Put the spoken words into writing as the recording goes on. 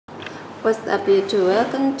What's up YouTube,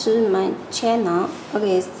 welcome to my channel.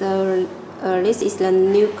 Okay, so this is the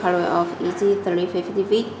new color of Yeezy 350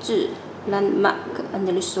 V2 Lundmark, and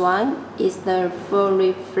this one is the full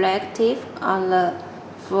reflective on the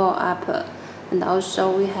full upper, and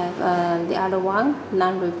also we have the other one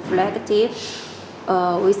non-reflective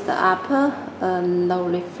with the upper no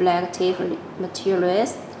reflective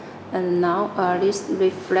materials, and now this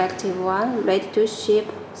reflective one ready to ship.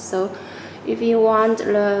 So if you want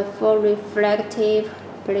the full reflective,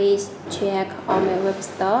 please check on my web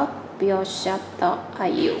store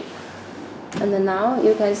wechat.io. And now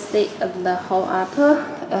you can see the whole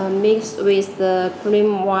upper mixed with the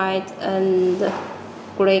cream white and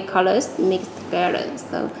gray colors mixed together.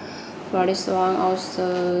 So for this one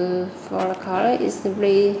also, for the color is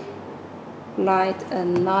really light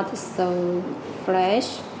and not so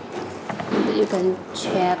fresh. And you can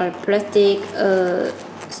check the plastic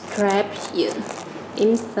strap here.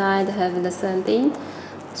 Inside have the same thing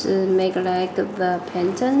to make like the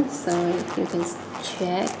pattern, so you can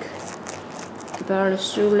check. About the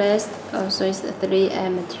shoelace, also is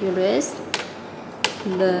 3M materials.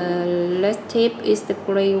 The last tip is the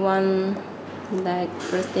gray one, like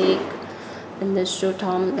plastic, and the shoe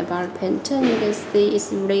tom about pattern. You can see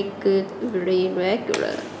it's really good, very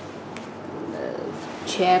regular.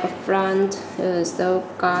 Check front, so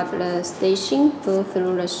got the stitching go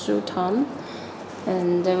through the shoe tom,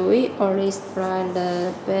 and we always try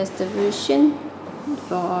the best version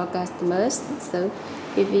for our customers. So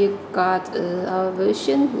if you got our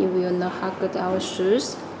version, you will know how good our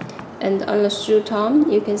shoes. And on the shoe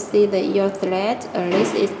tom, you can see the your thread.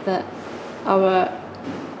 This is the our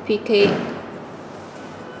PK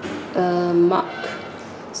mark.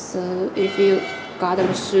 So if you got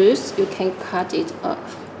the shoes, you can cut it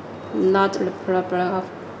off. Not the problem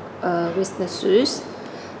of with the shoes.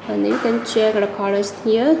 And you can check the colors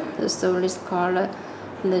here. So this color,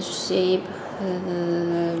 the shape,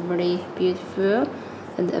 very beautiful.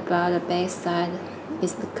 And about the back side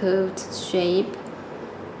is the curved shape.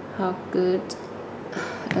 How good.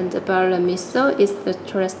 And about the midsole is the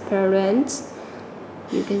transparent.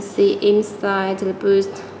 You can see inside the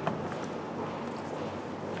boost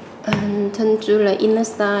and turn to the inner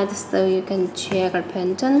side, so you can check the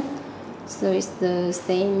pattern. So it's the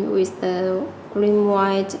same with the green,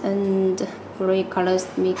 white, and gray colors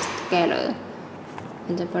mixed together.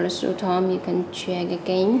 And for the shoe tom, you can check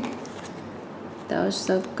again. They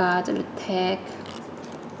also got the tag.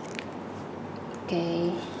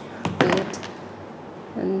 Okay, good.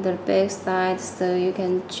 And the back side, so you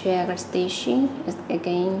can check the stitching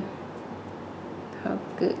again. How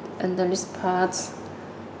good. And this part,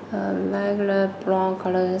 like the brown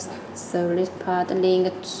colors, so this part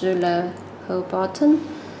linked to the whole bottom.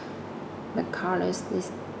 The colors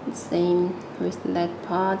is the same with that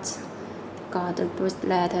part. Got the boost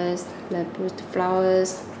letters, the boost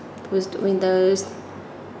flowers, boost windows,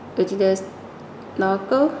 Adidas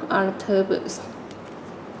logo on the turbos.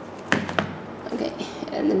 Okay,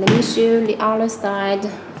 and let me show you the other side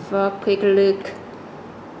for a quick look,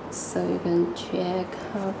 so you can check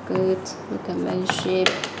how good look at my shape.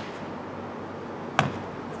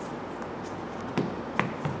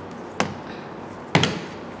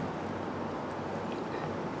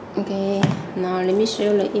 Okay, now let me show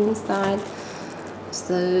you the inside.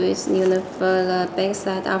 So it's for the back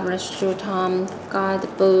side of the shoe tom.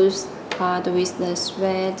 Got both part with the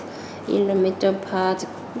thread, in the middle part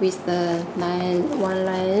with the one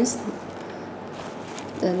lines.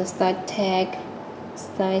 The side tag,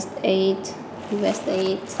 size 8, US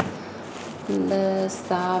 8. The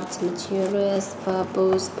soft materials for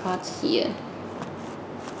both parts here.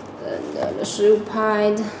 And the shoe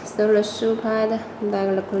pad, so the shoe pad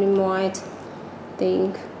like the cream white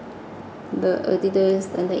thing, the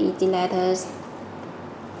Adidas and the ED letters.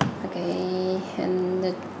 Okay,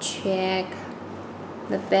 and check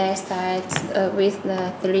the back side with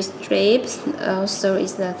the 3 strips, also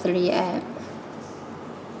is the 3M.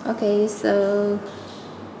 Okay, so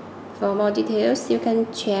for more details, you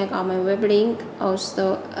can check on my web link.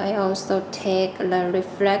 Also, I also take the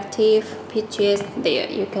reflective pictures there.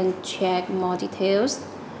 You can check more details.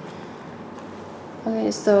 Okay,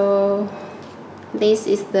 so this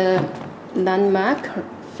is the Lundmark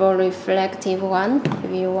for reflective one. If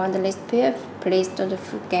you want this pair, please don't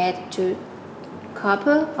forget to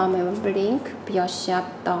copy on my web link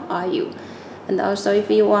wechat.io. And also, if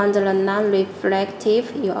you want the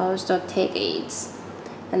non-reflective, you also take it.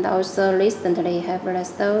 And also recently have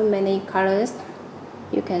so many colors,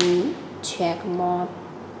 you can check more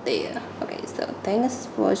there. Okay, so thanks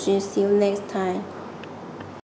for watching, see you next time.